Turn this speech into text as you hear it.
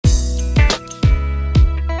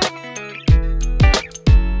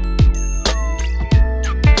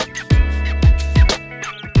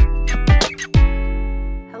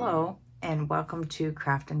to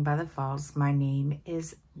Crafting by the Falls. My name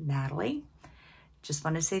is Natalie. Just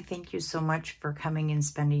want to say thank you so much for coming and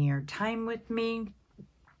spending your time with me.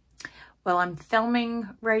 Well, I'm filming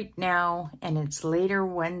right now and it's later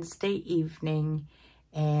Wednesday evening,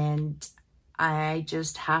 and I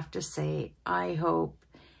just have to say I hope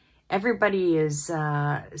everybody is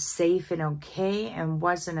safe and okay and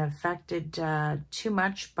wasn't affected too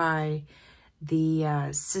much by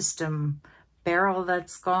the system barrel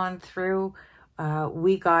that's gone through.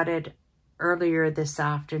 We got it earlier this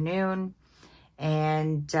afternoon,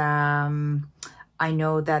 and I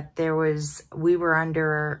know that we were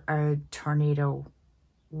under a tornado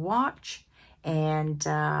watch, and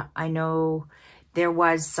I know there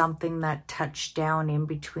was something that touched down in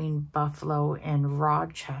between Buffalo and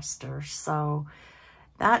Rochester. So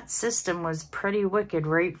that system was pretty wicked,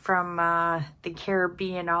 right from the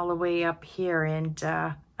Caribbean all the way up here. And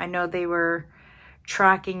I know they were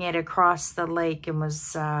tracking it across the lake, and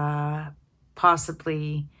was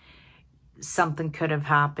possibly something could have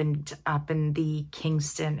happened up in the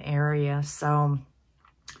Kingston area. So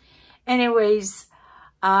anyways,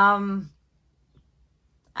 as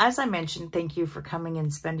I mentioned, thank you for coming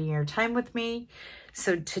and spending your time with me.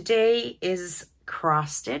 So today is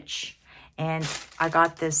cross stitch, and I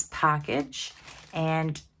got this package,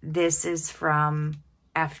 and this is from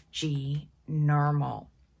FG Normal.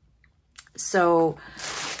 So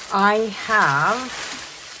I have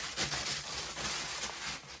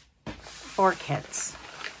 4 kits.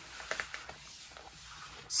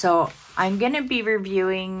 So I'm going to be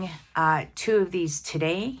reviewing 2 of these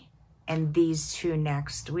today and these 2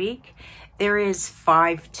 next week. There is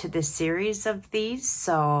 5 to the series of these.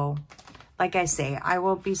 So like I say, I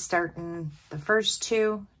will be starting the first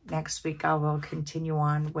 2. Next week I will continue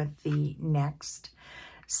on with the next.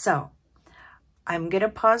 So I'm going to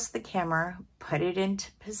pause the camera, put it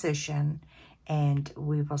into position, and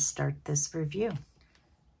we will start this review.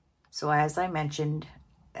 So as I mentioned,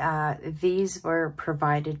 these were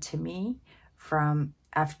provided to me from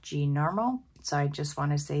FG Normal. So I just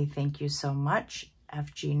want to say thank you so much,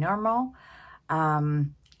 FG Normal.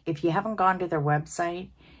 If you haven't gone to their website,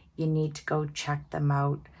 you need to go check them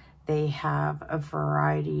out. They have a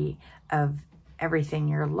variety of everything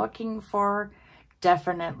you're looking for.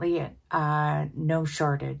 Definitely no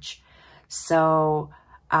shortage. So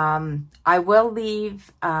I will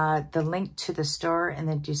leave the link to the store in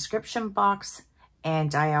the description box,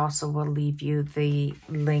 and I also will leave you the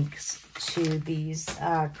links to these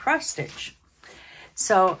cross stitch.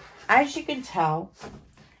 So as you can tell,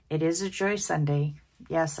 it is a Joy Sunday.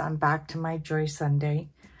 Yes, I'm back to my Joy Sunday,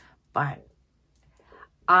 but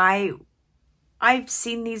I've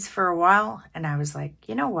seen these for a while, and I was like,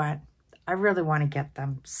 you know what? I really want to get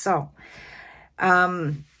them. So,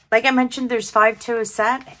 like I mentioned, there's 5 to a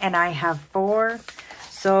set, and I have 4.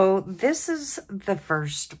 So this is the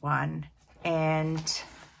first one, and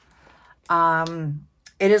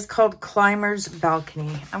it is called Climber's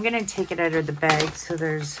Balcony. I'm going to take it out of the bag so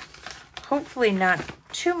there's hopefully not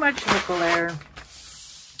too much of a glare.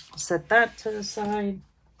 I'll set that to the side.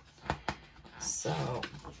 So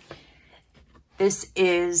this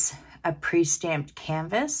is a pre-stamped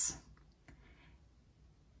canvas.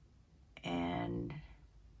 And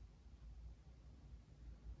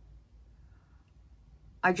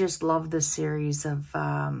I just love the series of,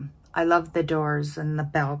 I love the doors and the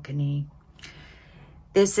balcony.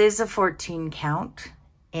 This is a 14 count,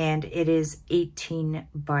 and it is 18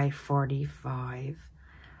 by 45.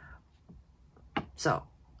 So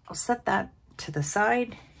I'll set that to the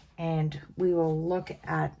side, and we will look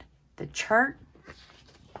at the chart.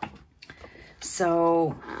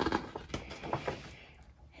 So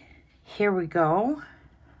here we go.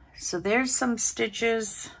 So there's some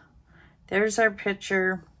stitches. There's our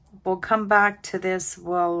picture. We'll come back to this.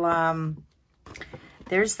 There's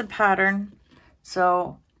the pattern.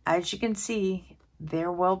 So as you can see,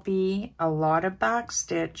 there will be a lot of back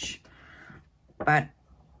stitch, but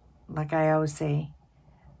like I always say,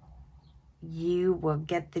 you will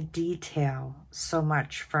get the detail so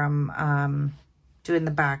much from doing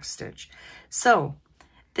the back stitch. So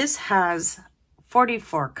this has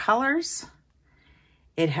 44 colors.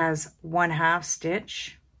 It has 1/2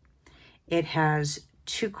 stitch. It has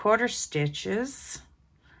 2/4 stitches.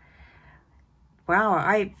 Wow,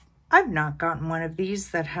 I've not gotten one of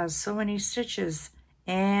these that has so many stitches.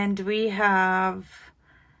 And we have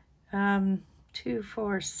 2,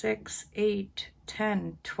 4, 6, 8,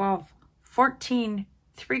 10, 12, 14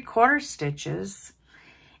 3/4 stitches,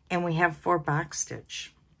 and we have 4 back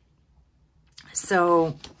stitch.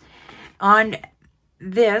 So on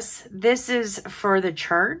this is for the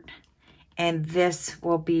chart, And this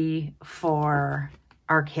will be for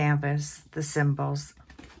our canvas, the symbols.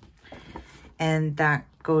 And that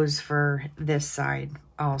goes for this side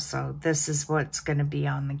also. This is what's going to be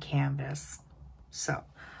on the canvas. So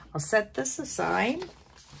I'll set this aside.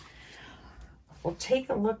 We'll take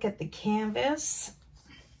a look at the canvas.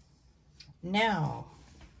 Now,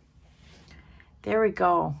 there we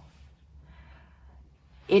go.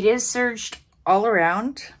 It is serged all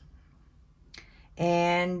around.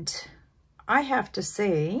 And I have to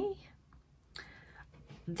say,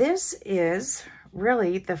 this is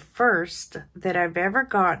really the first that I've ever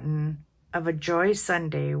gotten of a Joy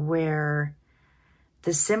Sunday where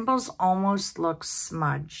the symbols almost look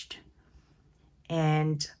smudged.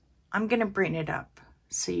 And I'm going to bring it up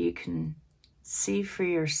so you can see for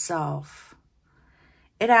yourself.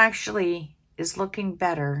 It actually is looking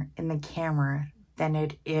better in the camera than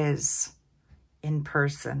it is in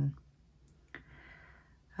person.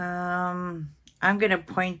 I'm going to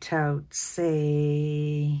point out,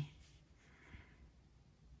 say,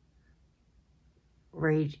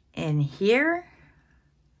 right in here,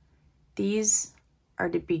 these are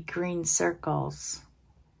to be green circles.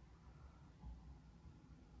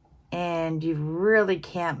 And you really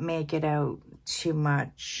can't make it out too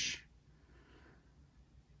much.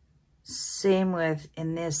 Same with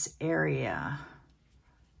in this area.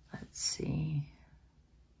 Let's see.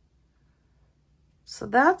 So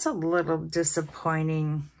that's a little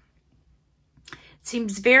disappointing. It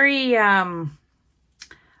seems very, I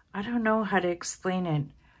don't know how to explain it.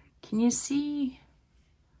 Can you see?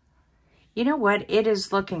 You know what? It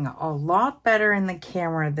is looking a lot better in the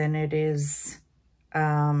camera than it is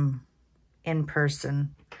in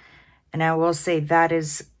person. And I will say that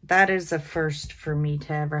is a first for me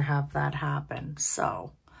to ever have that happen.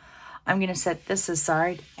 So I'm going to set this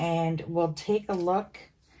aside and we'll take a look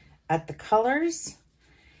at the colors.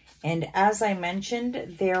 And as I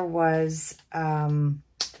mentioned, there was over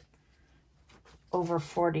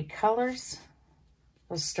 40 colors.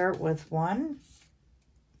 We'll start with one.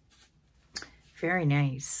 Very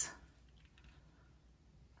nice.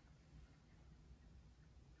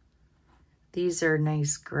 These are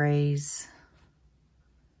nice grays.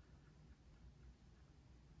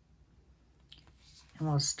 And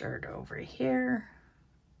we'll start over here.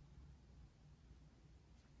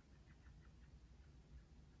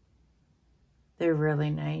 They're really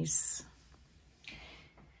nice.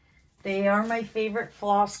 They are my favorite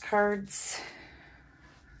floss cards.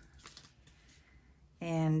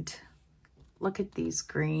 And look at these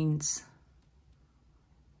greens.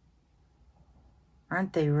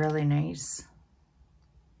 Aren't they really nice?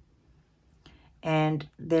 And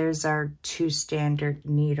there's our 2 standard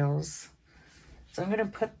needles. So I'm going to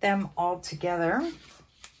put them all together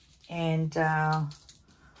and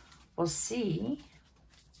we'll see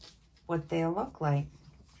what they'll look like.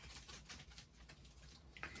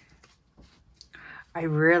 I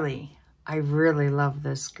really love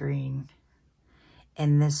this green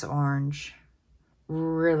and this orange.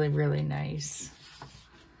 Really, really nice.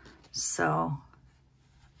 So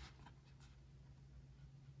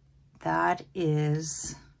that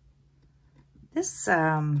is this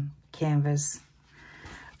canvas.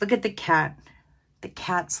 Look at the cat. The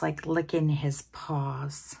cat's like licking his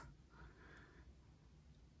paws.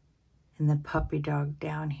 And the puppy dog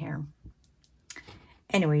down here.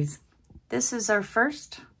 Anyways, this is our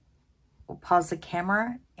first. We'll pause the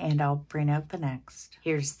camera and I'll bring out the next.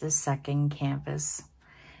 Here's the second canvas.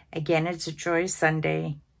 Again, it's a Joy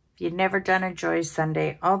Sunday. If you've never done a Joy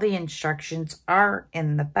Sunday, all the instructions are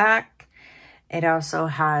in the back. It also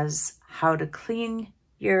has how to clean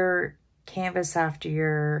your canvas after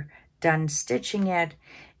you're done stitching it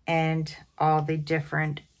and all the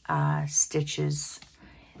different stitches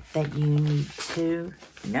that you need to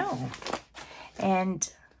know. And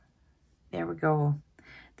there we go.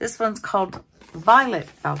 This one's called Violet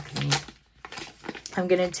Balcony. I'm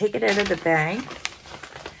going to take it out of the bag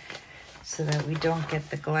so that we don't get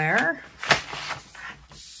the glare.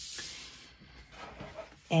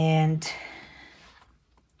 And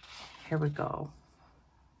here we go.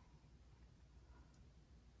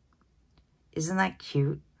 Isn't that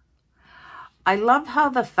cute? I love how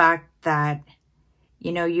the fact that,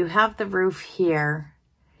 you know, you have the roof here.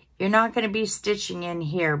 You're not going to be stitching in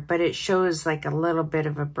here, but it shows like a little bit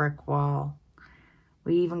of a brick wall.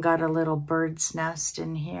 We even got a little bird's nest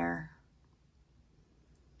in here.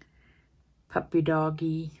 Puppy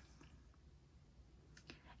doggy.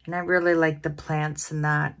 And I really like the plants and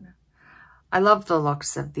that. I love the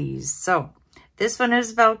looks of these. So this one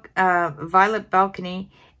is Violet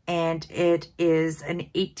Balcony, and it is an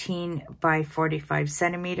 18 by 45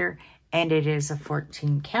 centimeter, and it is a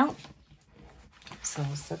 14 count. So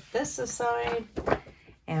I'll set this aside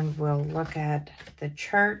and we'll look at the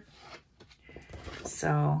chart.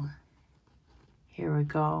 So here we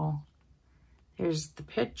go. Here's the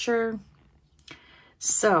picture.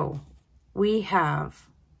 So we have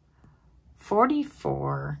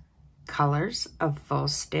 44 colors of full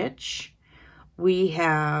stitch. We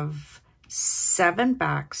have 7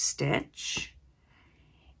 back stitch.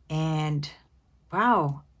 And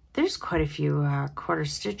wow, there's quite a few quarter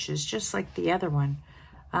stitches, just like the other one.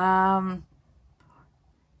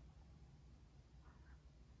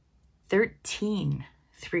 13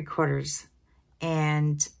 3/4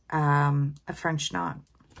 and a French knot.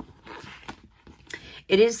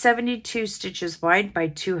 It is 72 stitches wide by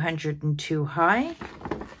 202 high.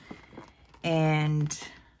 And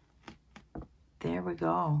there we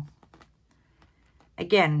go.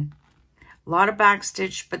 Again, a lot of back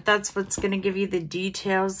stitch, but that's what's going to give you the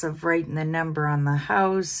details of writing the number on the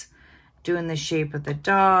house, doing the shape of the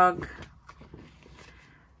dog.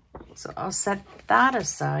 So I'll set that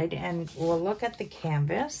aside and we'll look at the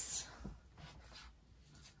canvas.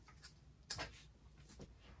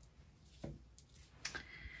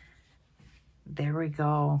 There we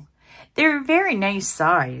go. They're a very nice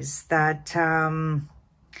size that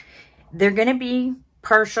they're going to be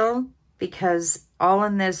partial because all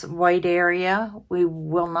in this white area we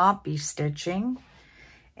will not be stitching.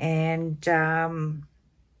 And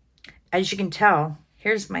as you can tell,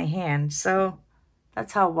 here's my hand. So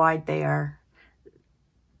that's how wide they are.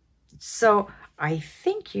 So I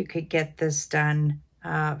think you could get this done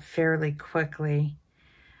fairly quickly.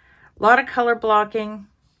 A lot of color blocking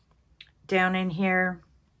down in here.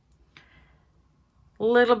 A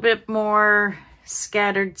little bit more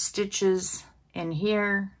scattered stitches in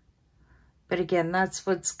here. But again, that's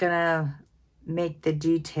what's gonna make the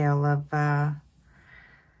detail of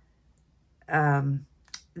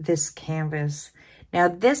this canvas. Now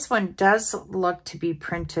this one does look to be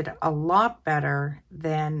printed a lot better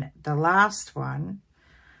than the last one.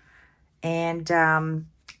 And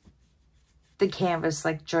the canvas,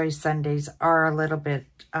 like Joy Sundays, are a little bit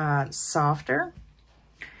softer.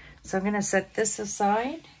 So I'm gonna set this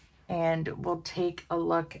aside and we'll take a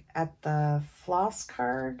look at the floss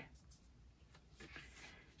card.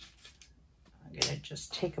 I'm gonna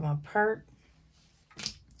just take them apart.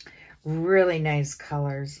 Really nice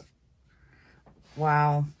colors.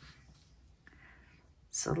 Wow.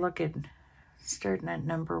 So look at, starting at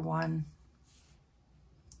number 1.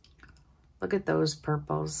 Look at those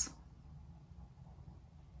purples.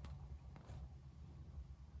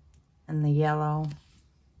 And the yellow.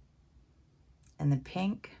 And the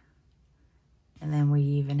pink. And then we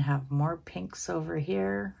even have more pinks over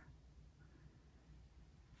here.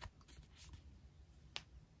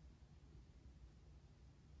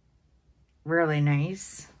 Really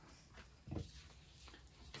nice.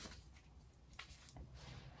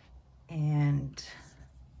 And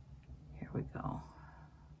here we go.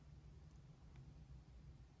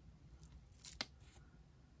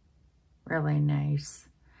 Really nice.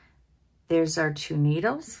 There's our 2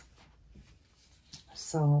 needles.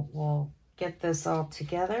 So we'll get this all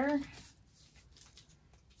together.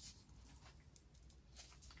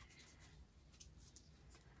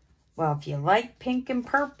 Well, if you like pink and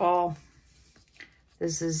purple,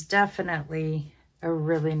 this is definitely a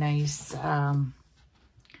really nice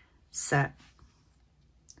set.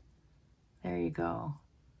 There you go.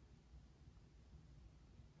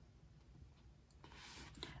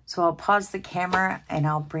 So I'll pause the camera and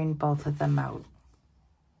I'll bring both of them out.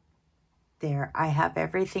 There, I have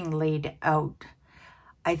everything laid out.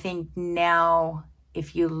 I think now,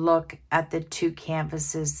 if you look at the 2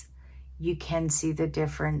 canvases, you can see the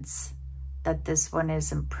difference that this one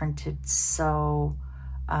isn't printed so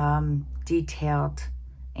detailed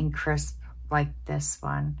and crisp like this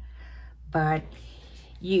one. But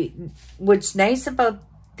what's nice about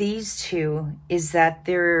these 2 is that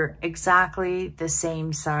they're exactly the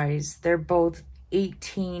same size. They're both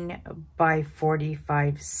 18 by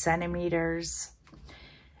 45 centimeters.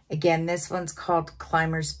 Again, this one's called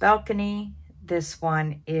Climber's Balcony. This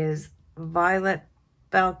one is Violet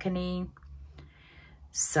Balcony.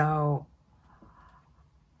 So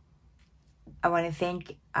I want to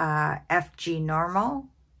thank FG Normal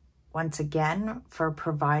once again for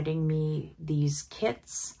providing me these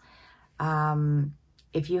kits.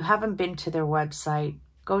 If you haven't been to their website,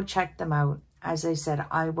 go check them out. As I said,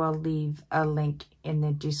 I will leave a link in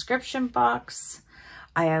the description box.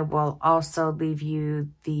 I will also leave you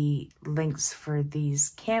the links for these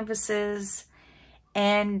canvases.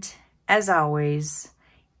 And as always,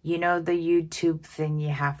 you know the YouTube thing you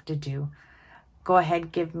have to do. Go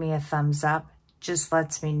ahead, give me a thumbs up. just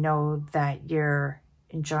lets me know that you're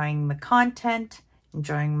enjoying the content,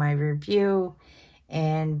 enjoying my review.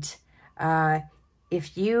 And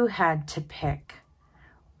if you had to pick,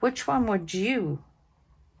 which one would you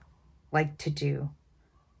like to do?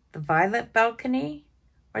 The violet balcony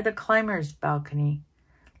or the climber's balcony?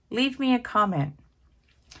 Leave me a comment.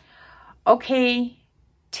 Okay,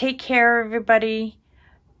 take care, everybody.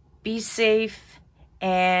 Be safe.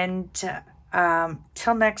 And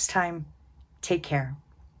till next time, take care.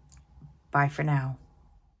 Bye for now.